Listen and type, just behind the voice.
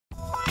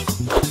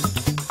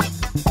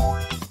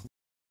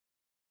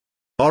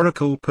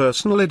Oracle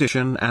Personal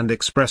Edition and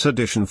Express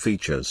Edition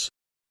features.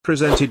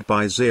 Presented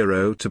by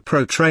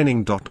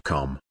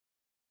ZeroToProTraining.com.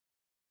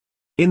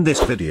 In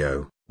this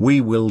video, we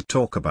will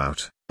talk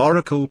about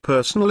Oracle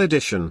Personal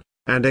Edition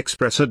and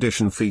Express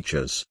Edition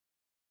features.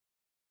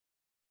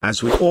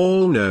 As we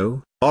all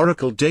know,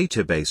 Oracle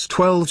Database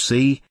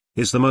 12c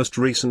is the most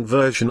recent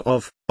version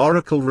of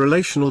Oracle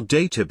Relational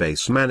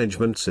Database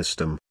Management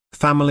System,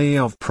 family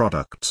of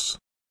products.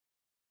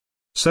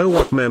 So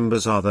what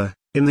members are there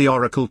in the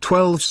Oracle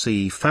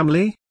 12c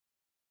family?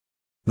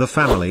 The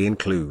family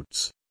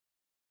includes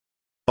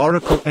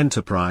Oracle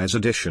Enterprise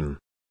Edition,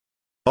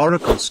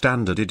 Oracle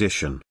Standard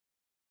Edition,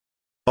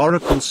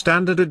 Oracle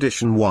Standard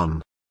Edition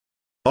 1,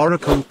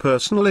 Oracle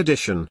Personal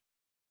Edition,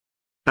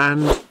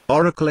 and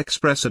Oracle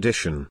Express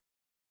Edition.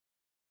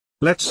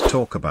 Let's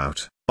talk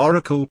about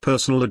Oracle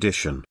Personal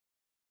Edition.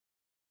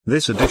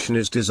 This edition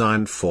is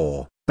designed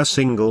for a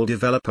single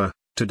developer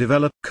to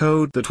develop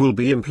code that will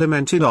be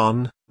implemented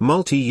on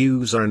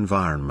multi-user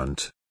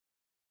environment.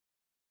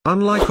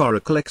 Unlike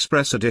Oracle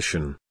Express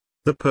Edition,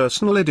 the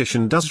Personal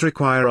Edition does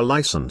require a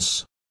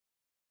license,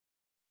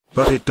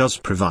 but it does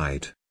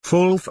provide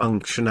full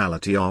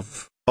functionality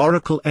of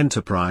Oracle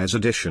Enterprise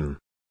Edition.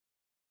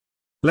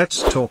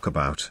 Let's talk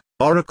about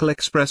Oracle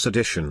Express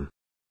Edition.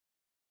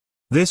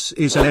 This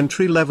is an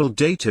entry-level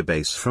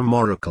database from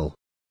Oracle.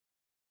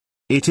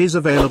 It is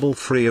available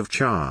free of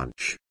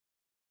charge.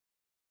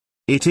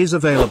 It is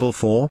available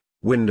for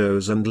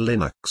Windows and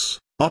Linux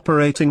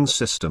operating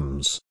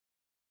systems.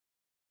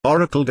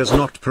 Oracle does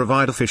not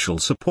provide official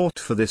support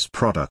for this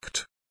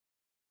product.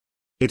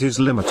 It is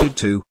limited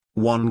to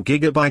 1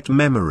 GB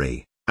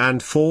memory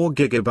and 4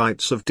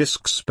 GB of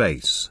disk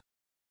space.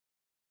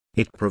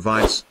 It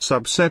provides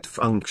subset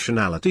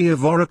functionality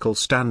of Oracle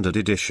Standard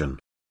Edition.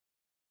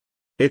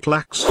 It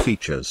lacks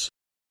features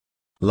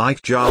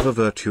like Java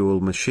Virtual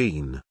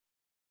Machine,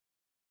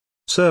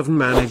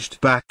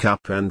 server-managed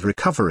backup and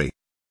recovery,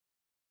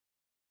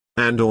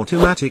 and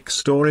automatic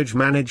storage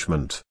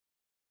management.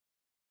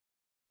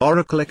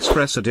 Oracle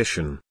Express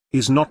Edition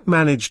is not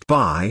managed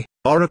by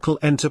Oracle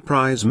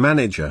Enterprise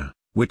Manager,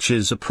 which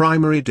is a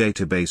primary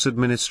database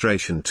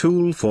administration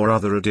tool for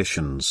other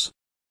editions.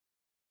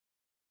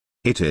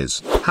 It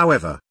is,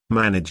 however,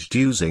 managed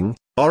using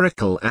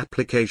Oracle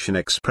Application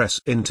Express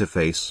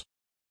interface.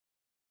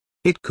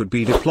 It could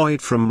be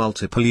deployed from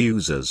multiple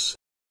users.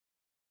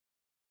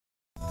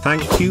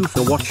 Thank you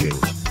for watching.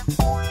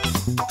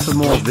 For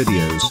more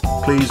videos,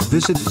 please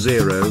visit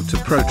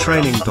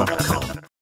ZeroToProTraining.com.